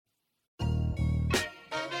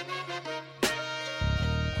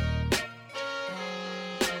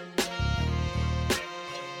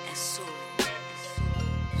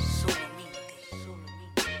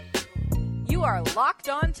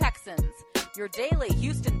your daily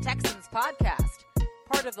Houston Texans podcast.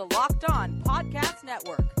 Part of the Locked On Podcast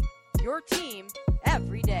Network. Your team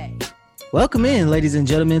every day. Welcome in, ladies and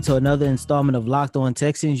gentlemen, to another installment of Locked On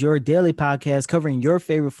Texans, your daily podcast covering your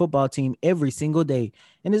favorite football team every single day.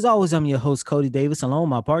 And as always, I'm your host, Cody Davis, along with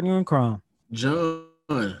my partner in crime, John,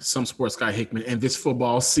 some sports guy Hickman, and this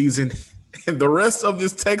football season and the rest of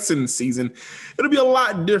this Texan season, it'll be a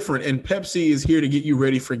lot different. And Pepsi is here to get you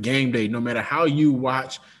ready for game day, no matter how you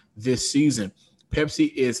watch this season.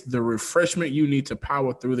 Pepsi is the refreshment you need to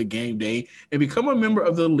power through the game day and become a member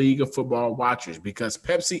of the League of Football Watchers, because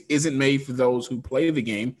Pepsi isn't made for those who play the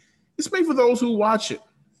game. It's made for those who watch it.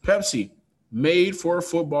 Pepsi, made for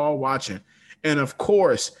football watching. And of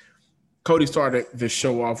course, Cody started this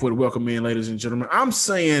show off with welcome in, ladies and gentlemen. I'm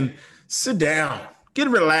saying sit down, get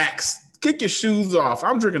relaxed, kick your shoes off.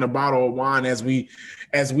 I'm drinking a bottle of wine as we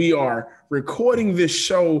are recording this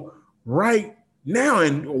show right now.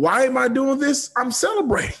 And why am I doing this? I'm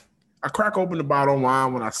celebrating. I crack open the bottle of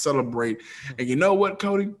wine when I celebrate. And you know what,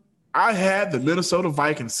 Cody? I had the Minnesota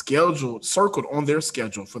Vikings circled on their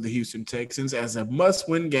schedule for the Houston Texans as a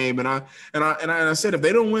must-win game. And I said, if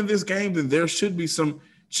they don't win this game, then there should be some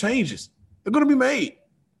changes. They're going to be made.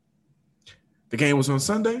 The game was on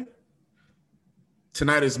Sunday.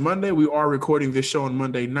 Tonight is Monday. We are recording this show on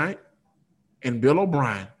Monday night. And Bill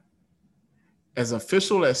O'Brien, as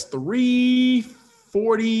official as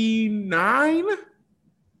 3:49,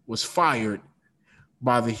 was fired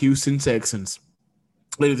by the Houston Texans.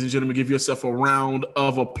 Ladies and gentlemen, give yourself a round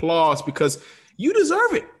of applause because you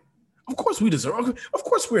deserve it. Of course we deserve it. Of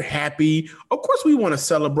course we're happy. Of course we want to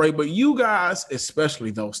celebrate. But you guys,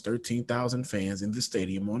 especially those 13,000 fans in the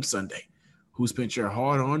stadium on Sunday who spent your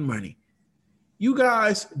hard-earned money, you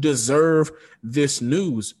guys deserve this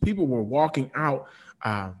news. People were walking out.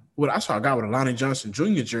 I saw a guy with a Lonnie Johnson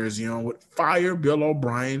Jr. jersey on with "Fire Bill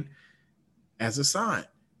O'Brien" as a sign.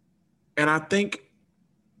 And I think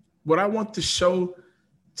what I want the show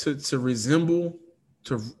to resemble,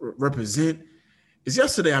 to represent, is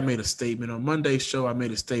yesterday I made a statement. On Monday's show, I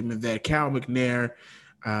made a statement that Cal McNair,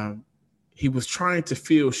 he was trying to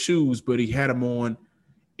fill shoes, but he had them on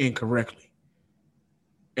incorrectly.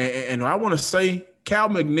 And I want to say Cal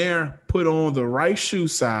McNair put on the right shoe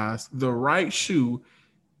size, the right shoe,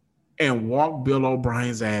 and walked Bill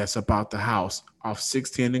O'Brien's ass about the house off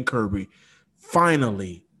 610 and Kirby.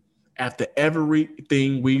 Finally, after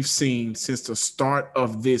everything we've seen since the start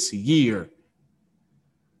of this year,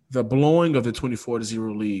 the blowing of the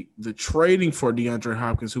 24-0 lead, the trading for DeAndre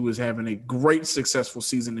Hopkins, who is having a great successful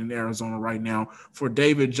season in Arizona right now, for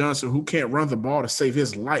David Johnson, who can't run the ball to save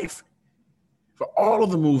his life, for all of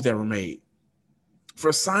the moves that were made,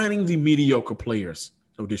 for signing the mediocre players,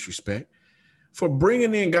 no disrespect, for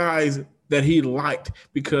bringing in guys that he liked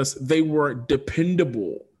because they were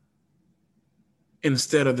dependable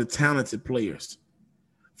instead of the talented players,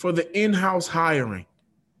 for the in-house hiring,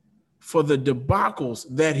 for the debacles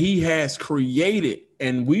that he has created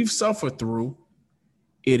and we've suffered through.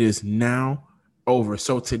 It is now over.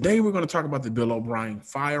 So today we're going to talk about the Bill O'Brien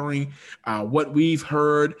firing, what we've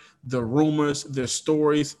heard, the rumors, the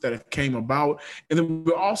stories that have came about. And then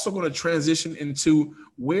we're also going to transition into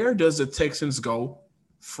where does the Texans go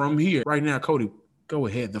from here. Right now, Cody, go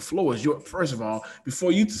ahead. The floor is yours. First of all,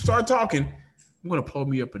 before you start talking, I'm going to pour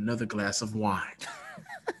me up another glass of wine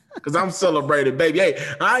because I'm celebrating, baby. Hey,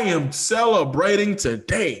 I am celebrating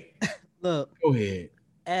today. Look, go ahead.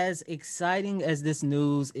 As exciting as this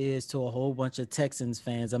news is to a whole bunch of Texans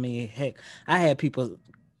fans, I mean, heck, I had people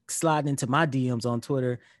sliding into my DMs on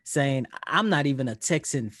Twitter saying I'm not even a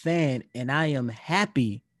Texan fan, and I am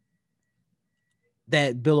happy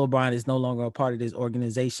that Bill O'Brien is no longer a part of this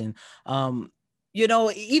organization. You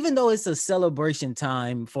know, even though it's a celebration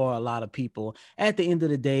time for a lot of people, at the end of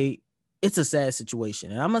the day, it's a sad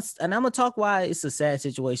situation. And I'm gonna talk why it's a sad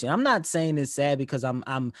situation. I'm not saying it's sad because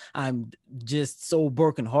I'm just so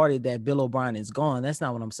brokenhearted that Bill O'Brien is gone. That's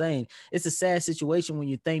not what I'm saying. It's a sad situation when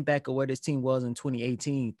you think back of where this team was in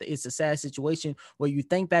 2018. It's a sad situation where you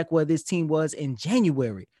think back where this team was in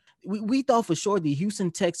January. We thought for sure the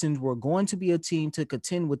Houston Texans were going to be a team to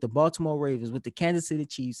contend with the Baltimore Ravens, with the Kansas City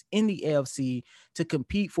Chiefs in the AFC, to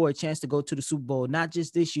compete for a chance to go to the Super Bowl, not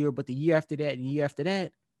just this year, but the year after that and year after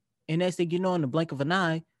that. And next thing you know, in the blink of an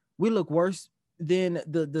eye, we look worse than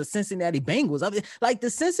the Cincinnati Bengals. I mean, like,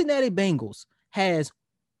 the Cincinnati Bengals has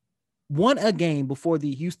won a game before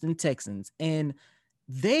the Houston Texans, and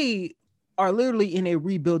they are literally in a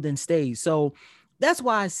rebuilding stage. So that's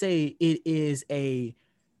why I say it is a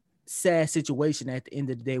sad situation at the end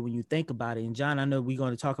of the day when you think about it. And John, I know we're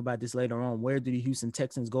going to talk about this later on. Where do the Houston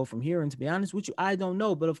Texans go from here? And to be honest with you, I don't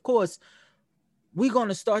know. But of course, we're going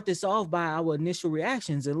to start this off by our initial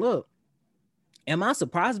reactions. And look, am I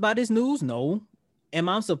surprised by this news? No. Am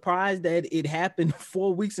I surprised that it happened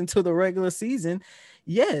 4 weeks into the regular season?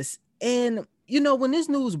 Yes. And, when this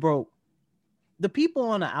news broke, the people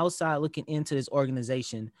on the outside looking into this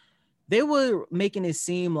organization, they were making it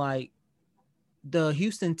seem like the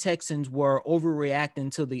Houston Texans were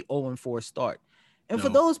overreacting to the 0-4 start. And for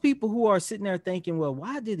those people who are sitting there thinking, well,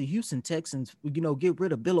 why did the Houston Texans, get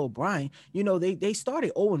rid of Bill O'Brien? They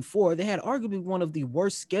started 0-4. They had arguably one of the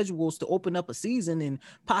worst schedules to open up a season in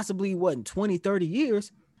possibly, 20, 30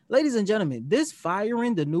 years. Ladies and gentlemen, this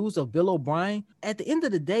firing, the news of Bill O'Brien, at the end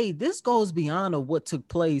of the day, this goes beyond of what took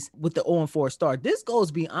place with the 0-4 start. This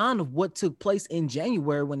goes beyond of what took place in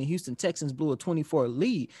January when the Houston Texans blew a 24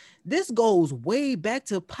 lead. This goes way back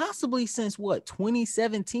to possibly since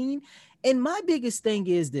 2017. And my biggest thing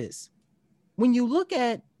is this. When you look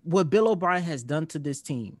at what Bill O'Brien has done to this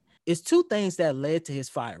team, it's two things that led to his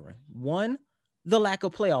firing. One, the lack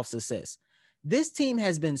of playoff success. This team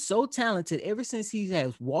has been so talented ever since he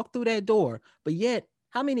has walked through that door, but yet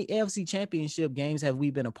how many AFC championship games have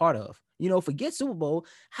we been a part of? Forget Super Bowl.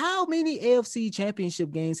 How many AFC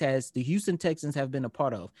championship games has the Houston Texans have been a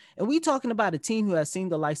part of? And we talking about a team who has seen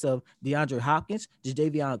the likes of DeAndre Hopkins,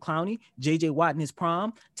 Jadeveon Clowney, J.J. Watt in his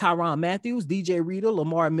prime, Tyrann Matthews, DJ Reader,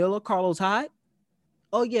 Lamar Miller, Carlos Hyde.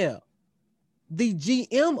 Oh, yeah. The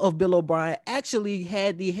GM of Bill O'Brien actually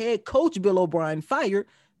had the head coach Bill O'Brien fired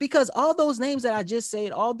because all those names that I just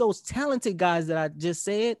said, all those talented guys that I just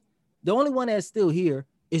said, the only one that's still here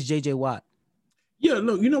is J.J. Watt. Yeah,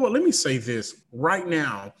 no, you know what? Let me say this. Right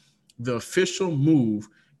now, the official move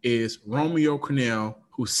is Romeo Crennel,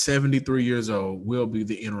 who's 73 years old, will be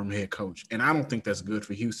the interim head coach. And I don't think that's good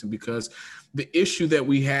for Houston because the issue that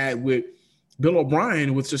we had with Bill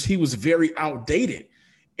O'Brien was just he was very outdated.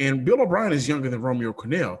 And Bill O'Brien is younger than Romeo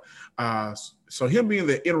Crennel. So him being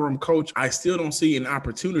the interim coach, I still don't see an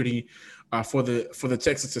opportunity for the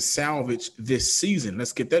Texans to salvage this season.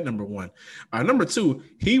 Let's get that number one. Number two,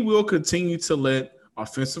 he will continue to let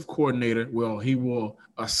he will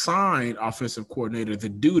assign offensive coordinator the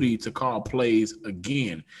duty to call plays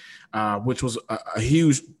again, which was a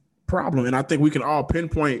huge problem. And I think we can all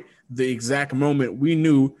pinpoint the exact moment we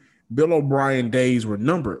knew Bill O'Brien days were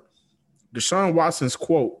numbered. Deshaun Watson's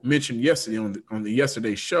quote mentioned yesterday on the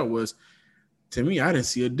yesterday's show was, to me, I didn't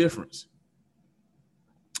see a difference.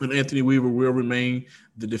 And Anthony Weaver will remain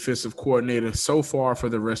the defensive coordinator so far for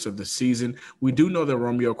the rest of the season. We do know that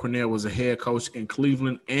Romeo Crennel was a head coach in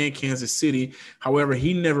Cleveland and Kansas City. However,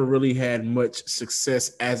 he never really had much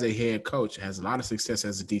success as a head coach. Has a lot of success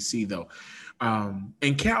as a DC, though.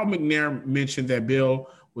 And Cal McNair mentioned that Bill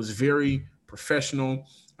was very professional.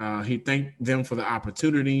 He thanked them for the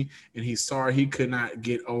opportunity, and he's sorry he could not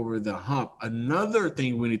get over the hump. Another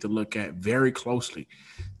thing we need to look at very closely,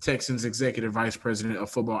 Texans Executive Vice President of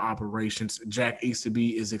Football Operations, Jack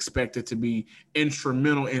Easterby, is expected to be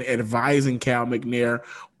instrumental in advising Cal McNair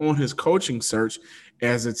on his coaching search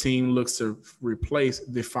as the team looks to replace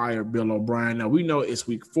the fired Bill O'Brien. Now, we know it's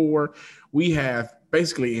week 4. We have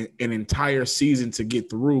basically an entire season to get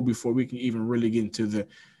through before we can even really get into the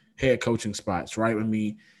head coaching spots, right? I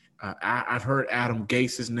mean, I've heard Adam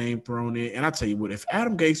Gase's name thrown in, and I tell you what, if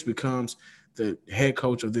Adam Gase becomes the head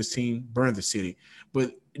coach of this team, burn the city.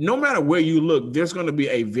 But no matter where you look, there's going to be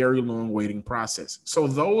a very long waiting process. So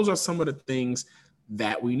those are some of the things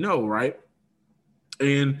that we know, right?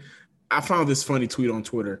 And I found this funny tweet on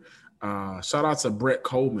Twitter. Shout out to Brett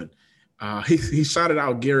Coleman. He shouted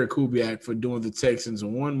out Gary Kubiak for doing the Texans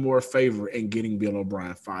one more favor and getting Bill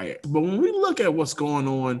O'Brien fired. But when we look at what's going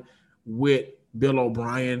on with Bill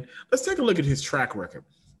O'Brien, let's take a look at his track record.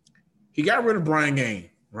 He got rid of Brian Gaine,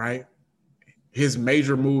 right? His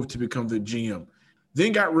major move to become the GM.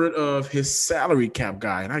 Then got rid of his salary cap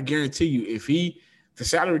guy. And I guarantee you, if the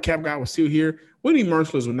salary cap guy was still here, Whitney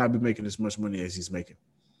Merciless would not be making as much money as he's making.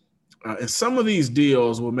 And some of these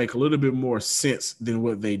deals will make a little bit more sense than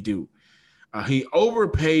what they do. He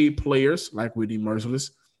overpaid players like Whitney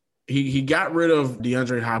Merciless. He got rid of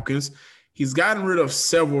DeAndre Hopkins. He's gotten rid of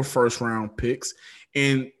several first-round picks,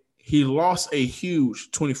 and he lost a huge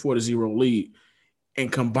 24-0 lead. And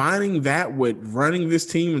combining that with running this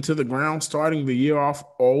team into the ground, starting the year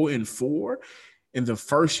off 0-4 in the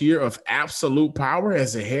first year of absolute power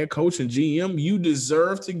as a head coach and GM, you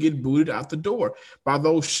deserve to get booted out the door by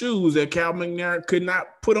those shoes that Cal McNair could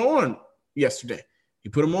not put on yesterday. He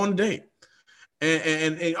put them on today.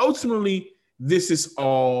 And ultimately, this is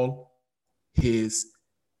all his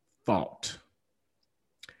fault.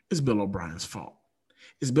 It's Bill O'Brien's fault.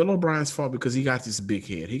 It's Bill O'Brien's fault because he got this big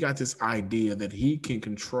head. He got this idea that he can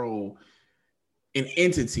control an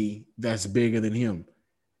entity that's bigger than him,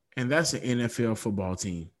 and that's an NFL football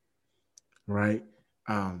team, right?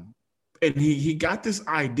 And he got this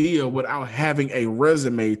idea without having a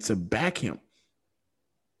resume to back him.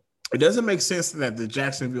 It doesn't make sense that the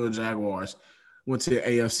Jacksonville Jaguars went to the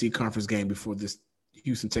AFC conference game before this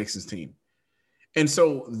Houston Texans team. And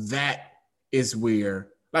so that is where,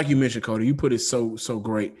 like you mentioned, Cody, you put it so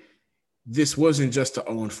great. This wasn't just the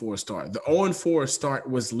 0-4 start. The 0-4 start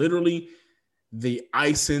was literally the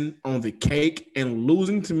icing on the cake, and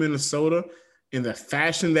losing to Minnesota in the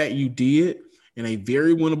fashion that you did in a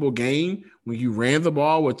very winnable game when you ran the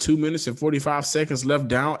ball with 2 minutes and 45 seconds left,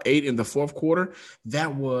 down 8 in the fourth quarter.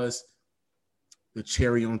 That was the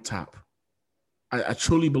cherry on top. I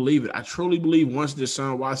truly believe it. I truly believe once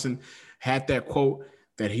Deshaun Watson had that quote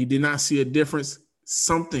that he did not see a difference,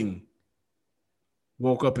 something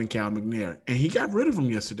woke up in Cal McNair, and he got rid of him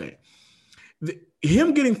yesterday.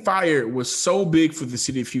 Him getting fired was so big for the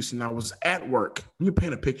city of Houston. I was at work. Let me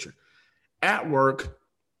paint a picture. At work,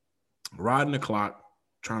 riding the clock,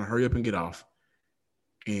 trying to hurry up and get off,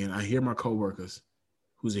 and I hear my coworkers,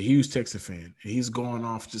 who's a huge Texas fan, and he's going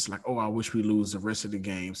off just like, oh, I wish we lose the rest of the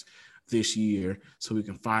games this year so we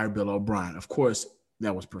can fire Bill O'Brien. Of course,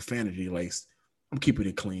 that was profanity laced. I'm keeping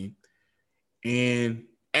it clean. And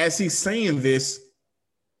as he's saying this,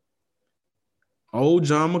 old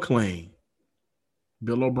John McClain,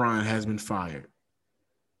 Bill O'Brien has been fired.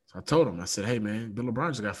 So I told him, I said, hey, man, Bill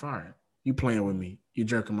O'Brien just got fired. You playing with me. You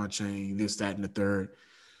jerking my chain, this, that, and the third.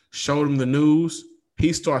 Showed him the news.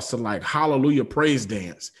 He starts to like hallelujah praise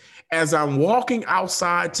dance. As I'm walking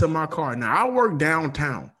outside to my car. Now, I work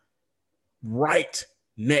downtown, right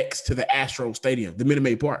next to the Astros Stadium, the Minute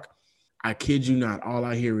Maid Park. I kid you not. All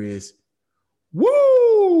I hear is,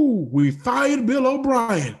 woo, we fired Bill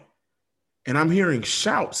O'Brien. And I'm hearing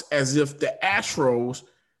shouts as if the Astros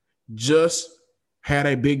just had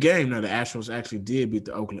a big game. Now, the Astros actually did beat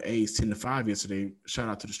the Oakland A's 10-5 yesterday. Shout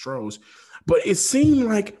out to the Stros. But it seemed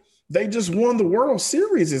like they just won the World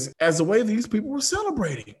Series as the way these people were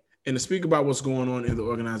celebrating. And to speak about what's going on in the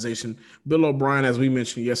organization, Bill O'Brien, as we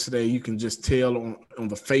mentioned yesterday, you can just tell on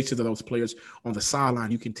the faces of those players on the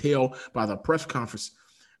sideline. You can tell by the press conference.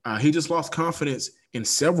 He just lost confidence in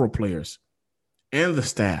several players and the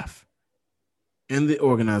staff and the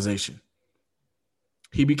organization.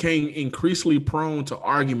 He became increasingly prone to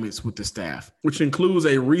arguments with the staff, which includes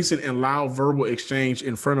a recent and loud verbal exchange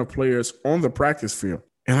in front of players on the practice field.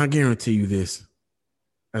 And I guarantee you this,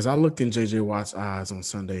 as I looked in J.J. Watt's eyes on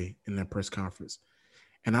Sunday in that press conference,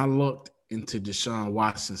 and I looked into Deshaun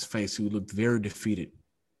Watson's face, who looked very defeated,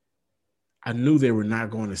 I knew they were not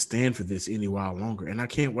going to stand for this any while longer. And I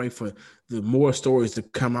can't wait for the more stories to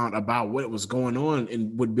come out about what was going on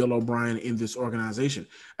with Bill O'Brien in this organization.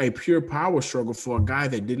 A pure power struggle for a guy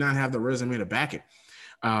that did not have the resume to back it.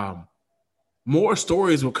 More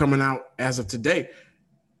stories were coming out as of today.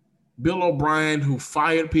 Bill O'Brien, who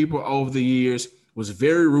fired people over the years, was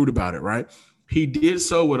very rude about it, right? He did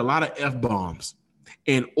so with a lot of F-bombs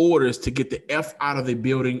and orders to get the F out of the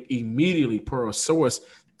building immediately, per a source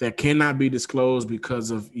that cannot be disclosed because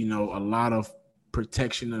of, a lot of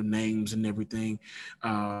protection of names and everything.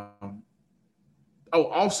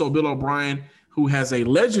 Also Bill O'Brien, who has a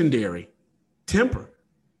legendary temper,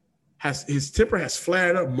 his temper has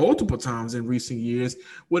flared up multiple times in recent years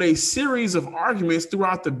with a series of arguments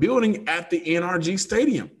throughout the building at the NRG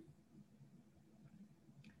Stadium.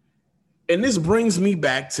 And this brings me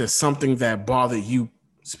back to something that bothered you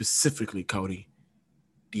specifically, Cody.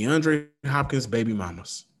 DeAndre Hopkins' baby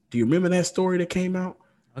mamas. Do you remember that story that came out?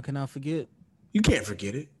 How can I forget? You can't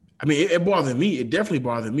forget it. I mean, it bothered me. It definitely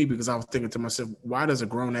bothered me because I was thinking to myself, why does a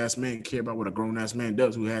grown-ass man care about what a grown-ass man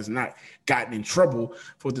does who has not gotten in trouble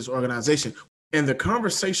for this organization? And the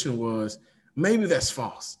conversation was, maybe that's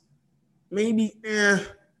false. Maybe,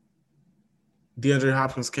 DeAndre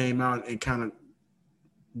Hopkins came out and kind of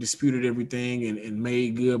disputed everything and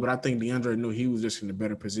made good, but I think DeAndre knew he was just in a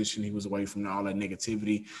better position. He was away from all that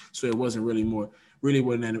negativity, so it wasn't really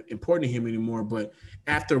wasn't that important to him anymore. But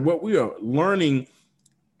after what we are learning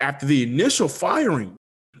after the initial firing,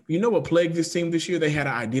 you know what plagued this team this year? They had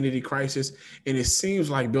an identity crisis, and it seems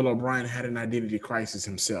like Bill O'Brien had an identity crisis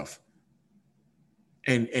himself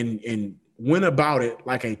and went about it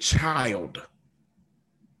like a child.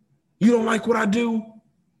 You don't like what I do?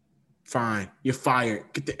 Fine. You're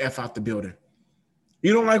fired. Get the F out the building.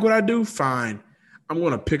 You don't like what I do? Fine. I'm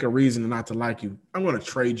going to pick a reason not to like you. I'm going to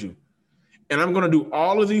trade you. And I'm going to do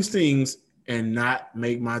all of these things and not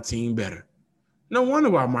make my team better. No wonder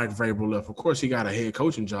why Mike Vrabel left. Of course, he got a head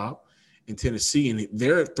coaching job in Tennessee, and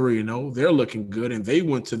they're 3-0. They're looking good, and they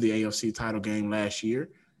went to the AFC title game last year.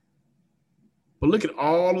 But look at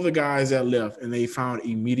all of the guys that left and they found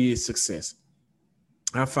immediate success.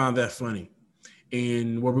 I found that funny.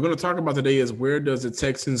 And what we're going to talk about today is where does the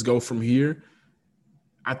Texans go from here?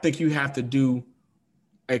 I think you have to do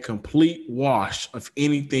a complete wash of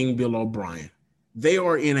anything Bill O'Brien. They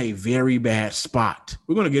are in a very bad spot.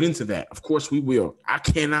 We're going to get into that. Of course we will. I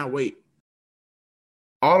cannot wait.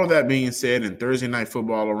 All of that being said, and Thursday night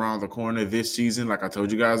football around the corner this season, like I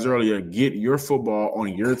told you guys earlier, get your football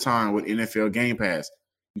on your time with NFL Game Pass.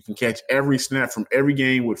 You can catch every snap from every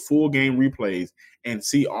game with full game replays and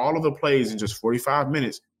see all of the plays in just 45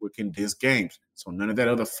 minutes with condensed games. So none of that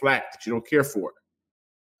other flack that you don't care for.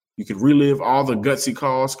 You can relive all the gutsy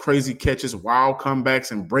calls, crazy catches, wild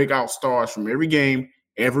comebacks, and breakout stars from every game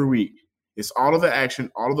every week. It's all of the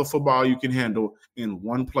action, all of the football you can handle in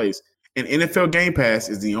one place. And NFL Game Pass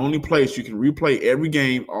is the only place you can replay every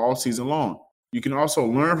game all season long. You can also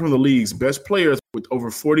learn from the league's best players with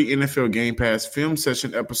over 40 NFL Game Pass film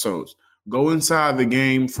session episodes. Go inside the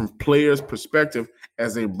game from players' perspective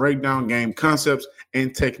as they break down game concepts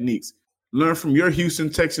and techniques. Learn from your Houston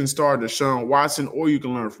Texans star Deshaun Watson, or you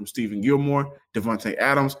can learn from Stephen Gilmore, Devontae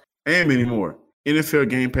Adams, and many more. NFL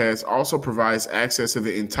Game Pass also provides access to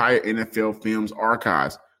the entire NFL Films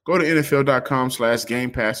archives. Go to NFL.com/Game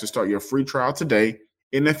Pass to start your free trial today.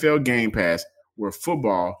 NFL Game Pass, where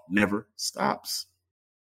football never stops.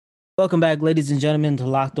 Welcome back, ladies and gentlemen, to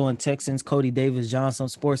Locked On Texans. Cody Davis Johnson,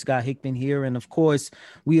 Sports Guy Hickman here. And of course,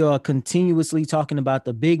 we are continuously talking about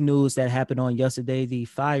the big news that happened on yesterday, the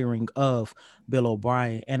firing of Bill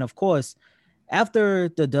O'Brien. And of course, after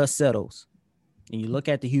the dust settles and you look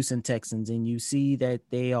at the Houston Texans and you see that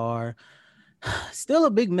they are still a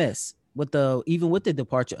big mess even with the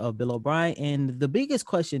departure of Bill O'Brien. And the biggest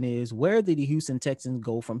question is, where did the Houston Texans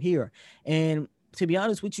go from here? And to be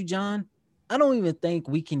honest with you, John, I don't even think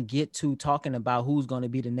we can get to talking about who's going to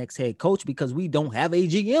be the next head coach because we don't have a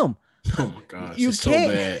GM. Oh my gosh, it's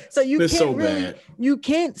so bad. You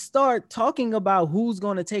can't start talking about who's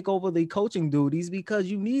going to take over the coaching duties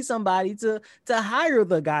because you need somebody to hire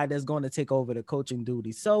the guy that's going to take over the coaching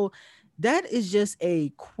duties. So that is just a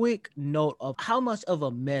quick note of how much of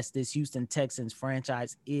a mess this Houston Texans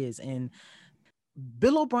franchise is. And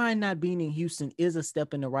Bill O'Brien not being in Houston is a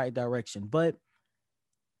step in the right direction, but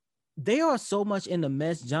they are so much in the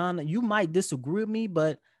mess. John, you might disagree with me,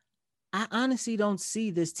 but I honestly don't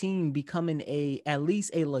see this team becoming at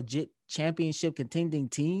least a legit championship contending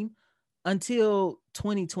team until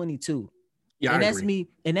 2022. Yeah, and I that's agree.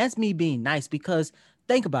 That's me being nice because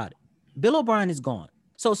think about it. Bill O'Brien is gone.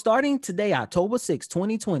 So starting today, October 6,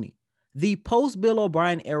 2020, the post-Bill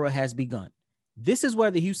O'Brien era has begun. This is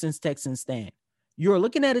where the Houston Texans stand. You're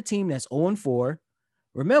looking at a team that's 0-4.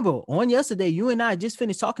 Remember, on yesterday, you and I just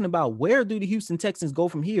finished talking about where do the Houston Texans go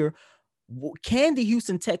from here? Can the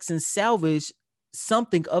Houston Texans salvage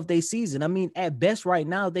something of their season? I mean, at best right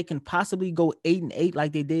now, they can possibly go 8-8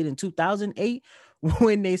 like they did in 2008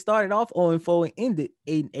 when they started off 0-4 and ended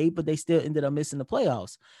 8-8, but they still ended up missing the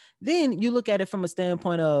playoffs. Then you look at it from a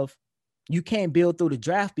standpoint of you can't build through the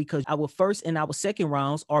draft because our first and our second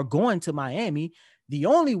rounds are going to Miami. The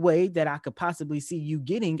only way that I could possibly see you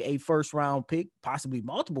getting a first round pick, possibly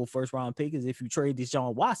multiple first round pick, is if you trade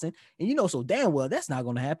Deshaun Watson. And you know so damn well that's not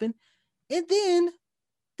going to happen. And then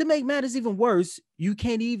to make matters even worse, you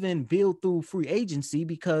can't even build through free agency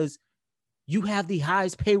because you have the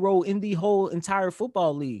highest payroll in the whole entire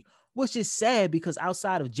football league, which is sad because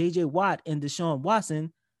outside of J.J. Watt and Deshaun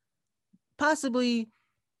Watson, possibly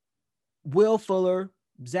Will Fuller,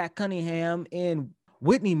 Zach Cunningham, and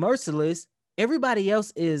Whitney Merciless, everybody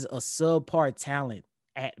else is a subpar talent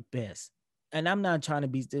at best. And I'm not trying to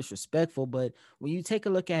be disrespectful, but when you take a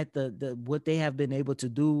look at the what they have been able to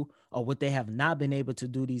do or what they have not been able to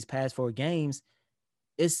do these past 4 games,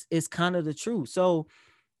 it's kind of the truth. So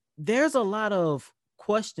there's a lot of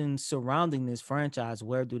questions surrounding this franchise.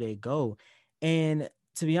 Where do they go? And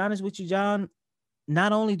to be honest with you, John,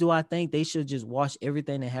 not only do I think they should just wash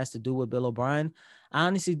everything that has to do with Bill O'Brien, I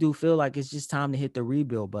honestly do feel like it's just time to hit the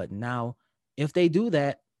rebuild button. Now, if they do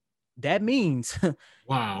that, that means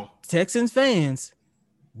wow, Texans fans,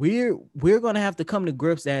 we're going to have to come to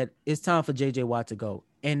grips that it's time for J.J. Watt to go.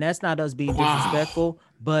 And that's not us being disrespectful,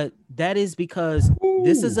 but that is because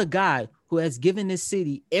this is a guy who has given this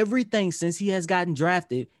city everything since he has gotten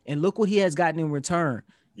drafted, and look what he has gotten in return.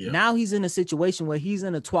 Yeah. Now he's in a situation where he's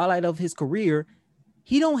in the twilight of his career.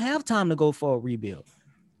 He don't have time to go for a rebuild.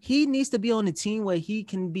 He needs to be on a team where he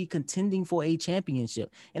can be contending for a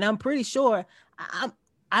championship. And I'm pretty sure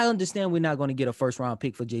I understand we're not going to get a first round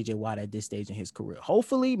pick for J.J. Watt at this stage in his career.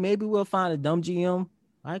 Hopefully, maybe we'll find a dumb GM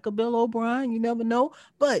like a Bill O'Brien. You never know.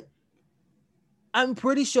 But I'm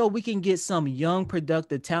pretty sure we can get some young,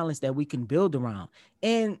 productive talents that we can build around.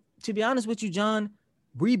 And to be honest with you, John,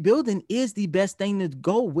 rebuilding is the best thing to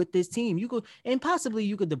go with this team. You could, and possibly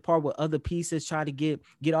you could depart with other pieces, try to get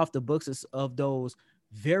off the books of those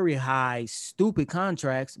very high, stupid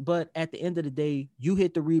contracts. But at the end of the day, you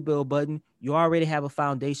hit the rebuild button. You already have a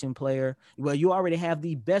foundation player. Well, you already have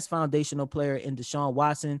the best foundational player in Deshaun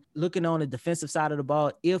Watson. Looking on the defensive side of the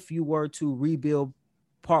ball, if you were to rebuild,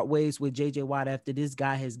 part ways with JJ Watt after this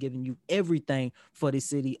guy has given you everything for the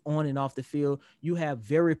city on and off the field. You have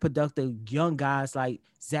very productive young guys like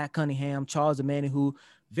Zach Cunningham, Charles Omenihu,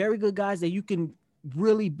 very good guys that you can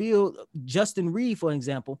really build. Justin Reed, for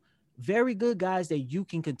example, very good guys that you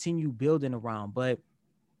can continue building around. But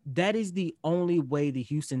that is the only way the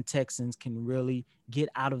Houston Texans can really get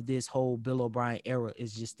out of this whole Bill O'Brien era,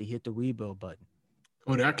 is just to hit the rebuild button.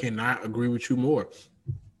 Cody, I cannot agree with you more.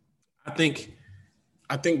 I think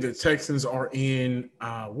the Texans are in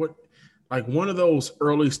one of those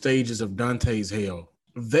early stages of Dante's hell.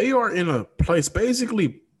 They are in a place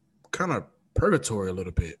basically kind of purgatory a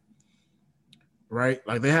little bit, right?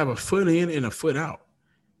 Like they have a foot in and a foot out.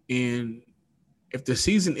 And if the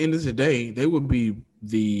season ended today, they would be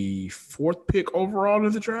the 4th pick overall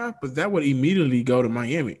in the draft, but that would immediately go to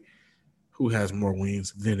Miami, who has more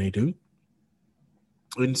wins than they do.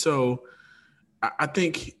 And so I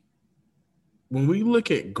think when we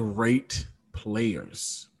look at great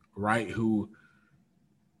players, right, who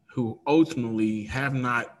ultimately have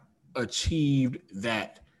not achieved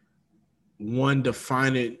that one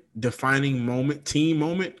defining moment, team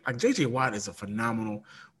moment, like JJ Watt is a phenomenal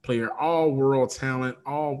player, all world talent,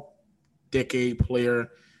 all decade player.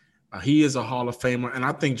 He is a Hall of Famer, and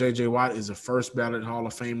I think JJ Watt is a first ballot Hall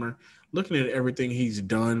of Famer. Looking at everything he's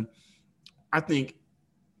done, I think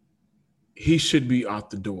he should be out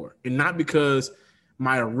the door. And not because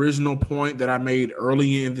my original point that I made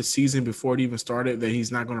early in the season before it even started that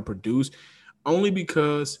he's not going to produce, only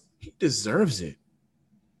because he deserves it.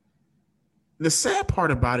 The sad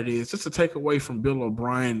part about it is, just to take away from Bill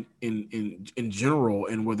O'Brien in general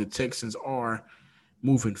and where the Texans are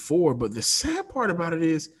moving forward, but the sad part about it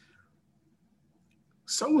is,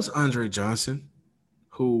 so was Andre Johnson,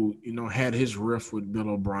 who, had his riff with Bill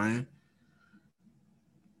O'Brien.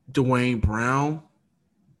 Dwayne Brown,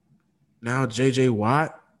 now JJ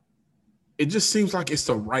Watt. It just seems like it's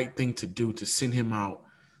the right thing to do to send him out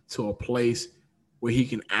to a place where he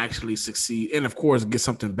can actually succeed. And, of course, get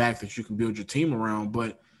something back that you can build your team around.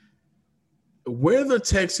 But where the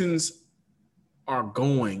Texans are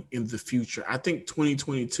going in the future, I think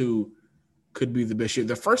 2022 could be the best year.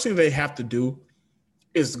 The first thing they have to do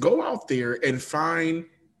is go out there and find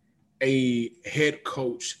a head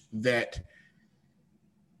coach that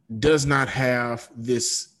does not have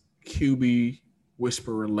this QB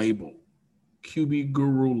whisperer label, QB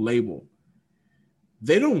guru label.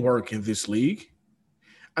 They don't work in this league.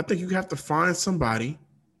 I think you have to find somebody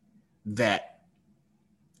that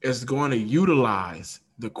is going to utilize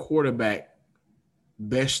the quarterback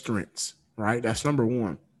best strengths, right? That's number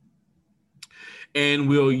one. And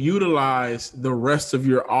will utilize the rest of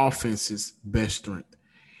your offense's best strength.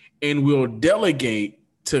 And will delegate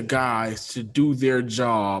to guys to do their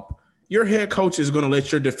job. Your head coach is going to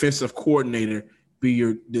let your defensive coordinator be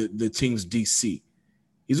the team's DC.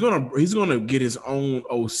 He's gonna get his own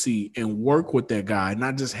OC and work with that guy,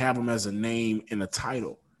 not just have him as a name and a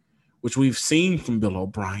title, which we've seen from Bill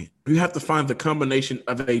O'Brien. You have to find the combination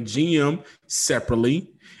of a GM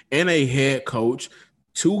separately and a head coach,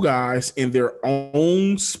 two guys in their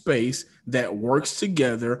own space that works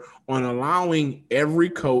together on allowing every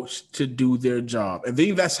coach to do their job. And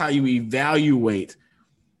then that's how you evaluate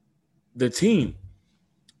the team.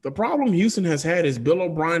 The problem Houston has had is Bill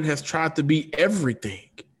O'Brien has tried to be everything,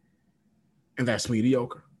 and that's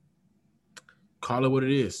mediocre. Call it what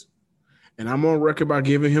it is. And I'm on record by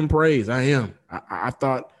giving him praise. I am. I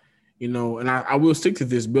thought, and I will stick to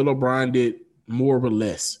this. Bill O'Brien did more but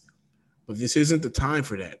less. But this isn't the time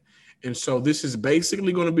for that. And so this is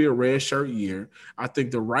basically going to be a red shirt year. I think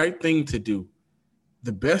the right thing to do,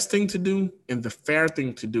 the best thing to do, and the fair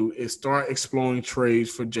thing to do is start exploring trades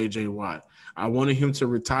for J.J. Watt. I wanted him to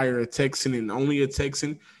retire a Texan and only a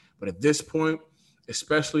Texan. But at this point,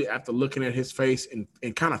 especially after looking at his face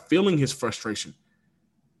and kind of feeling his frustration,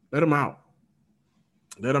 let him out.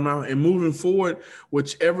 Let him out. And moving forward,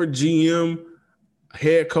 whichever GM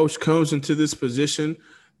head coach comes into this position,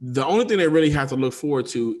 the only thing they really have to look forward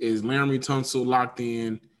to is Laremy Tunsil locked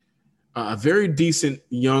in, a very decent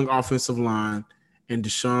young offensive line, and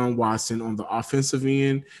Deshaun Watson on the offensive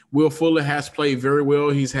end. Will Fuller has played very well.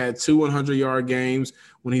 He's had 2 100-yard games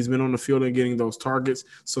when he's been on the field and getting those targets.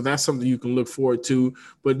 So that's something you can look forward to.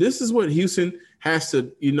 But this is what Houston has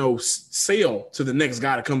to, sell to the next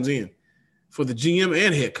guy that comes in for the GM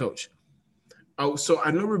and head coach. Oh, so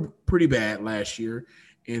I know we're pretty bad last year,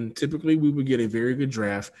 and typically we would get a very good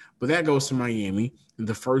draft, but that goes to Miami in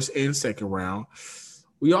the first and second round.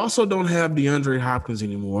 We also don't have DeAndre Hopkins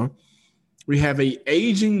anymore. We have a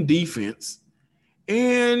aging defense,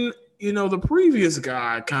 and the previous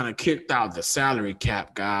guy kind of kicked out the salary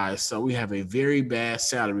cap guy, so we have a very bad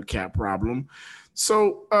salary cap problem.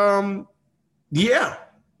 So, yeah,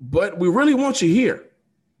 but we really want you here.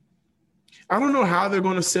 I don't know how they're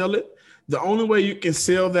going to sell it. The only way you can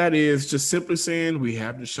sell that is just simply saying we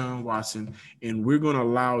have Deshaun Watson, and we're going to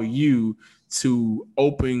allow you to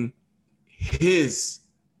open his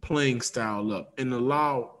playing style up and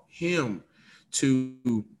allow him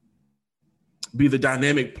to be the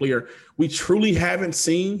dynamic player we truly haven't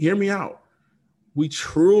seen. Hear me out. We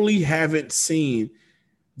truly haven't seen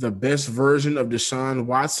the best version of Deshaun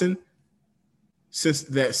Watson since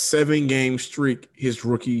that 7-game streak his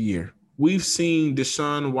rookie year. We've seen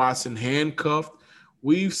Deshaun Watson handcuffed.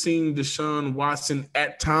 We've seen Deshaun Watson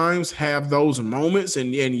at times have those moments.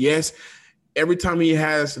 And yes, every time he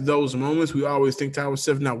has those moments, we always think to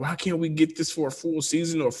ourselves, now, why can't we get this for a full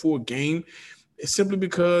season or a full game? It's simply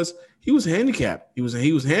because he was handicapped. He was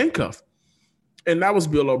handcuffed. And that was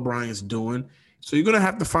Bill O'Brien's doing. So you're going to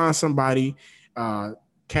have to find somebody.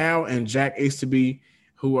 Cal and Jack Easterby,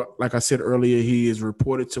 who, like I said earlier, he is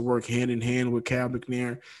reported to work hand in hand with Cal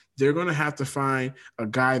McNair. They're going to have to find a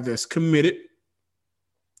guy that's committed,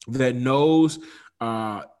 that knows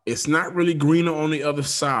it's not really greener on the other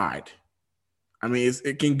side. I mean,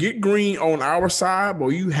 it can get green on our side, but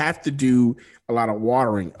you have to do a lot of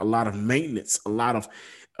watering, a lot of maintenance, a lot of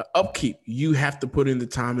upkeep. You have to put in the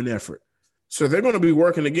time and effort. So they're going to be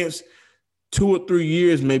working against 2 or 3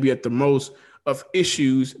 years, maybe at the most, of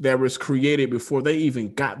issues that was created before they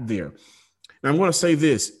even got there. Now, I'm going to say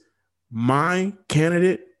this. My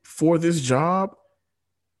candidate for this job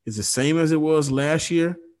is the same as it was last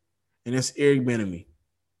year, and that's Eric Bieniemy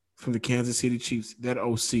from the Kansas City Chiefs, that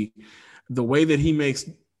OC. The way that he makes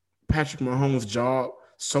Patrick Mahomes' job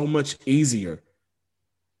so much easier,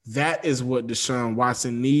 that is what Deshaun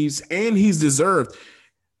Watson needs, and he's deserved.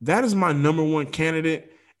 That is my number one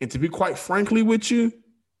candidate, and to be quite frankly with you,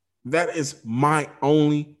 that is my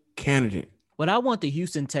only candidate. What I want the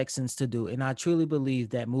Houston Texans to do, and I truly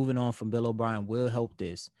believe that moving on from Bill O'Brien will help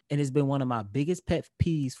this, and it's been one of my biggest pet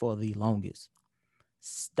peeves for the longest.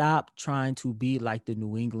 Stop trying to be like the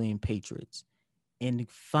New England Patriots and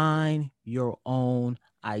find your own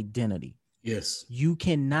identity. Yes. You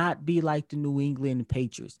cannot be like the New England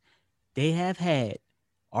Patriots. They have had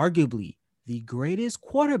arguably the greatest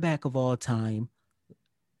quarterback of all time,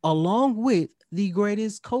 along with the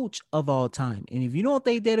greatest coach of all time. And if you don't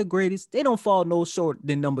think they're the greatest, they don't fall no short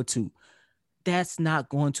than number 2. That's not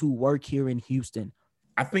going to work here in Houston.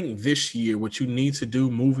 I think this year, what you need to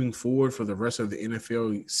do moving forward for the rest of the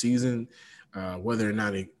NFL season, whether or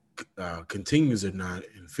not it continues or not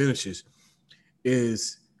and finishes,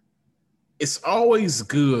 is it's always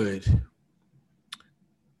good.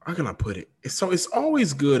 How can I put it? It's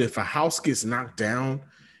always good if a house gets knocked down.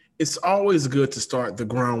 It's always good to start the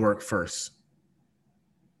groundwork first,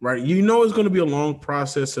 right? You know it's going to be a long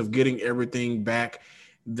process of getting everything back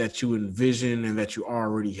that you envision and that you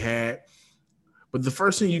already had. But the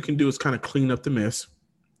first thing you can do is kind of clean up the mess,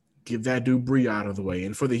 get that debris out of the way.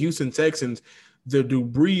 And for the Houston Texans, the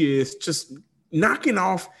debris is just knocking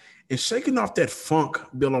off and shaking off that funk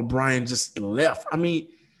Bill O'Brien just left. I mean,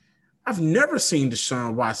 I've never seen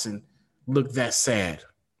Deshaun Watson look that sad.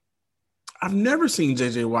 I've never seen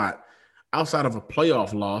J.J. Watt, outside of a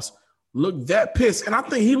playoff loss, look that pissed. And I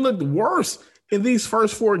think he looked worse in these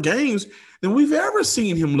first 4 games than we've ever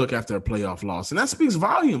seen him look after a playoff loss. And that speaks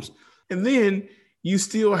volumes. And then you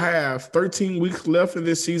still have 13 weeks left in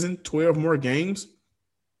this season, 12 more games.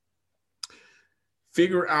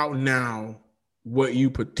 Figure out now what you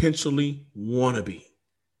potentially want to be.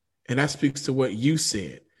 And that speaks to what you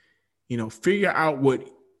said. Figure out what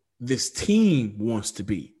this team wants to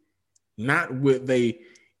be, not what they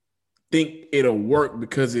think it'll work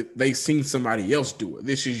because they've seen somebody else do it.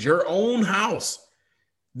 This is your own house.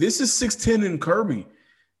 This is 610 and Kirby.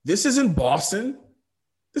 This isn't Boston.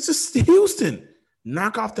 This is Houston.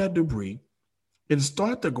 Knock off that debris and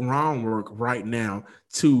start the groundwork right now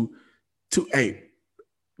to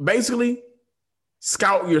basically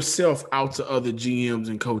scout yourself out to other GMs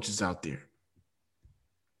and coaches out there.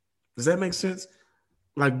 Does that make sense?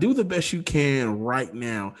 Like, do the best you can right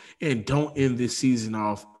now and don't end this season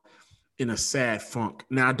off in a sad funk.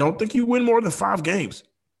 Now, I don't think you win more than 5 games.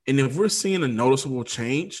 And if we're seeing a noticeable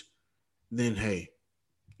change, then hey,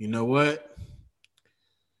 you know what?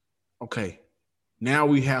 Okay, now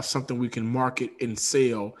we have something we can market and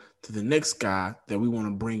sell to the next guy that we want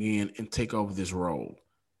to bring in and take over this role.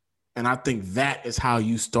 And I think that is how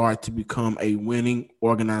you start to become a winning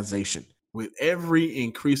organization. With every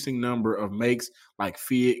increasing number of makes like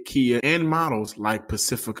Fiat, Kia, and models like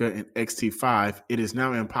Pacifica and XT5, it is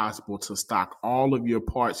now impossible to stock all of your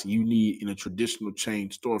parts you need in a traditional chain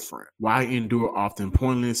storefront. Why endure often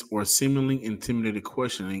pointless or seemingly intimidating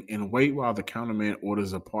questioning and wait while the counterman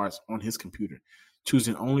orders the parts on his computer,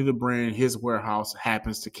 choosing only the brand his warehouse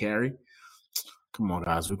happens to carry? Come on,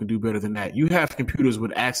 guys, we can do better than that. You have computers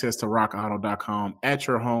with access to rockauto.com at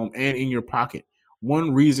your home and in your pocket.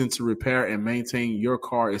 One reason to repair and maintain your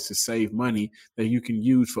car is to save money that you can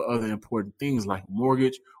use for other important things like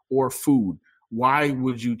mortgage or food. Why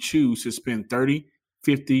would you choose to spend 30,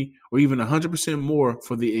 50, or even 100% more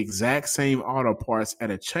for the exact same auto parts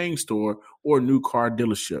at a chain store or new car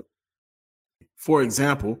dealership? For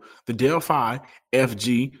example, the Delphi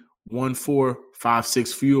FG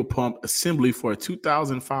 1456 fuel pump assembly for a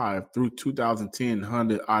 2005 through 2010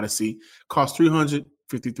 Honda Odyssey cost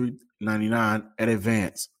 $353.99 at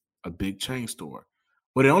Advance, a big chain store,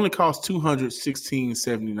 but it only costs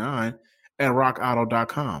 $216.79 at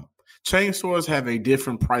rockauto.com. Chain stores have a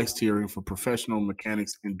different price tiering for professional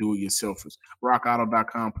mechanics and do-it-yourselfers.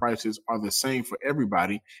 Rockauto.com prices are the same for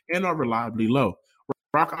everybody and are reliably low.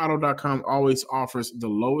 RockAuto.com always offers the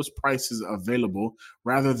lowest prices available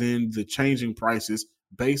rather than the changing prices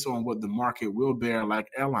based on what the market will bear like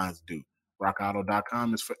airlines do.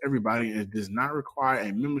 RockAuto.com is for everybody and it does not require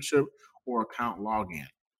a membership or account login.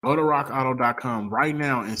 Go to RockAuto.com right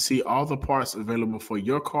now and see all the parts available for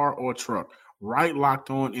your car or truck. Right locked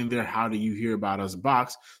on in their How Do You Hear About Us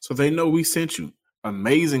box so they know we sent you.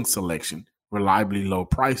 Amazing selection, reliably low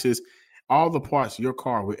prices, all the parts your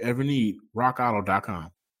car will ever need, rockauto.com.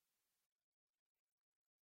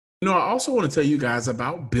 You know, I also want to tell you guys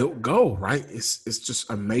about Built Go, right? It's just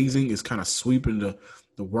amazing. It's kind of sweeping the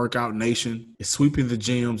workout nation. It's sweeping the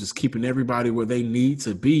gyms. It's keeping everybody where they need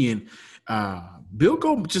to be. And Built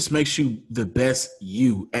Go just makes you the best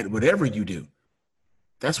you at whatever you do.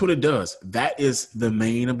 That's what it does. That is the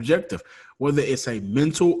main objective. Whether it's a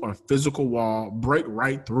mental or physical wall, break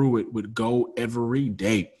right through it with Go every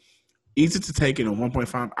day. Easy to take in a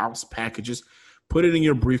 1.5 ounce packages. Put it in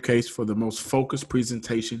your briefcase for the most focused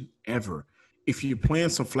presentation ever. If you're playing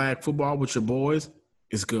some flag football with your boys,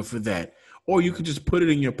 it's good for that. Or you can just put it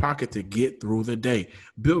in your pocket to get through the day.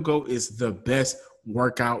 Built Go is the best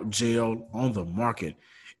workout gel on the market.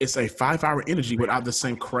 It's a 5-hour energy without the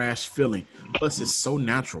same crash feeling. Plus, it's so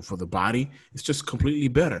natural for the body. It's just completely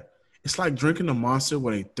better. It's like drinking a Monster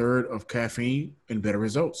with a third of caffeine and better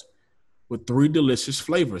results. With 3 delicious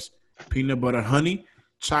flavors: peanut butter honey,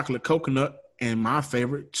 chocolate coconut, and my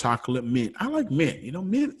favorite, chocolate mint. I like mint. You know,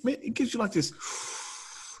 mint it gives you like this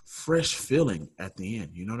fresh feeling at the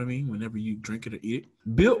end. You know what I mean? Whenever you drink it or eat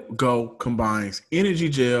it. Built Go combines energy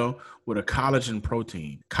gel with a collagen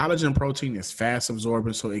protein. Collagen protein is fast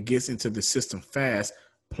absorbing, so it gets into the system fast.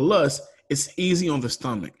 Plus, it's easy on the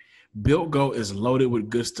stomach. Built Go is loaded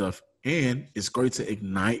with good stuff, and it's great to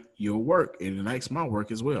ignite your work. It ignites my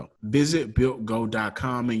work as well. Visit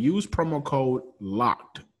BuiltGo.com and use promo code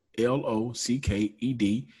LOCKED,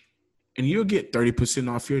 LOCKED, and you'll get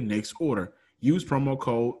 30% off your next order. Use promo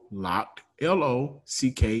code LOCKED,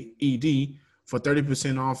 LOCKED, for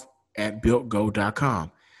 30% off at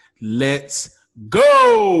BuiltGo.com. Let's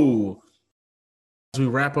go! As we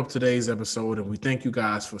wrap up today's episode, and we thank you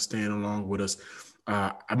guys for staying along with us.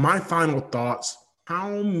 My final thoughts: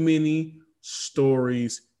 how many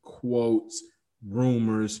stories, quotes,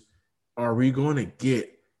 rumors are we going to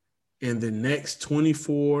get in the next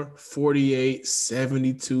 24, 48,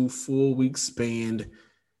 72 full week span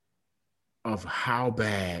of how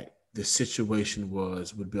bad the situation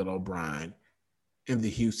was with Bill O'Brien and the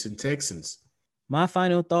Houston Texans? My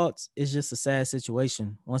final thoughts is just a sad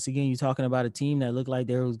situation. Once again, you're talking about a team that looked like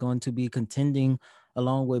they was going to be contending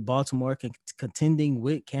along with Baltimore, contending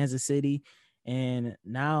with Kansas City, and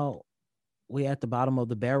now we're at the bottom of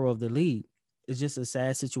the barrel of the league. It's just a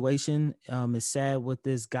sad situation. It's sad what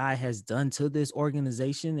this guy has done to this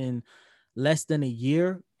organization in less than a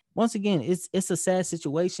year. Once again, it's a sad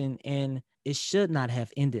situation, and it should not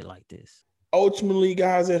have ended like this. Ultimately,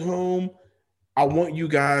 guys at home, I want you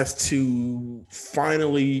guys to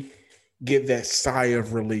finally get that sigh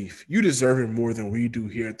of relief. You deserve it more than we do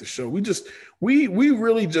here at the show. We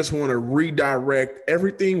really just want to redirect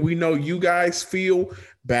everything we know you guys feel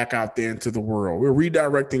back out there into the world. We're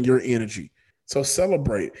redirecting your energy. So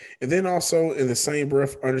celebrate. And then also in the same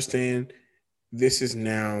breath, understand this is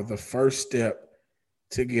now the first step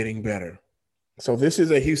to getting better. So this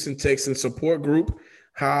is a Houston Texans support group.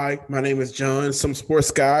 Hi, my name is John, some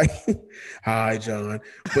sports guy. Hi, John.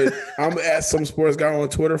 But I'm at some sports guy on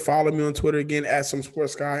Twitter. Follow me on Twitter again at some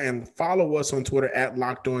sports guy, and follow us on Twitter at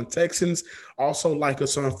Locked On Texans. Also like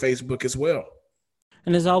us on Facebook as well.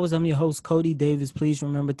 And as always, I'm your host, Cody Davis. Please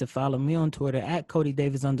remember to follow me on Twitter at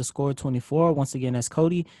CodyDavis_24. Once again, that's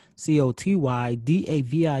Cody,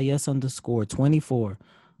 COTYDAVIS_24.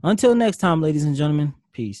 Until next time, ladies and gentlemen,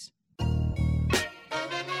 peace.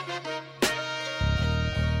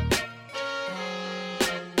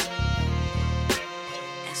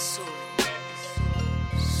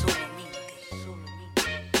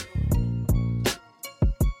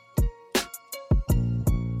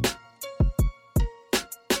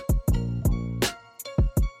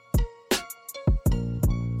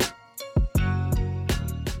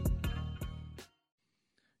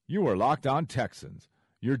 You are Locked On Texans,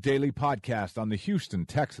 your daily podcast on the Houston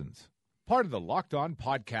Texans. Part of the Locked On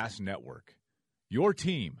Podcast Network. Your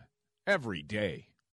team every day.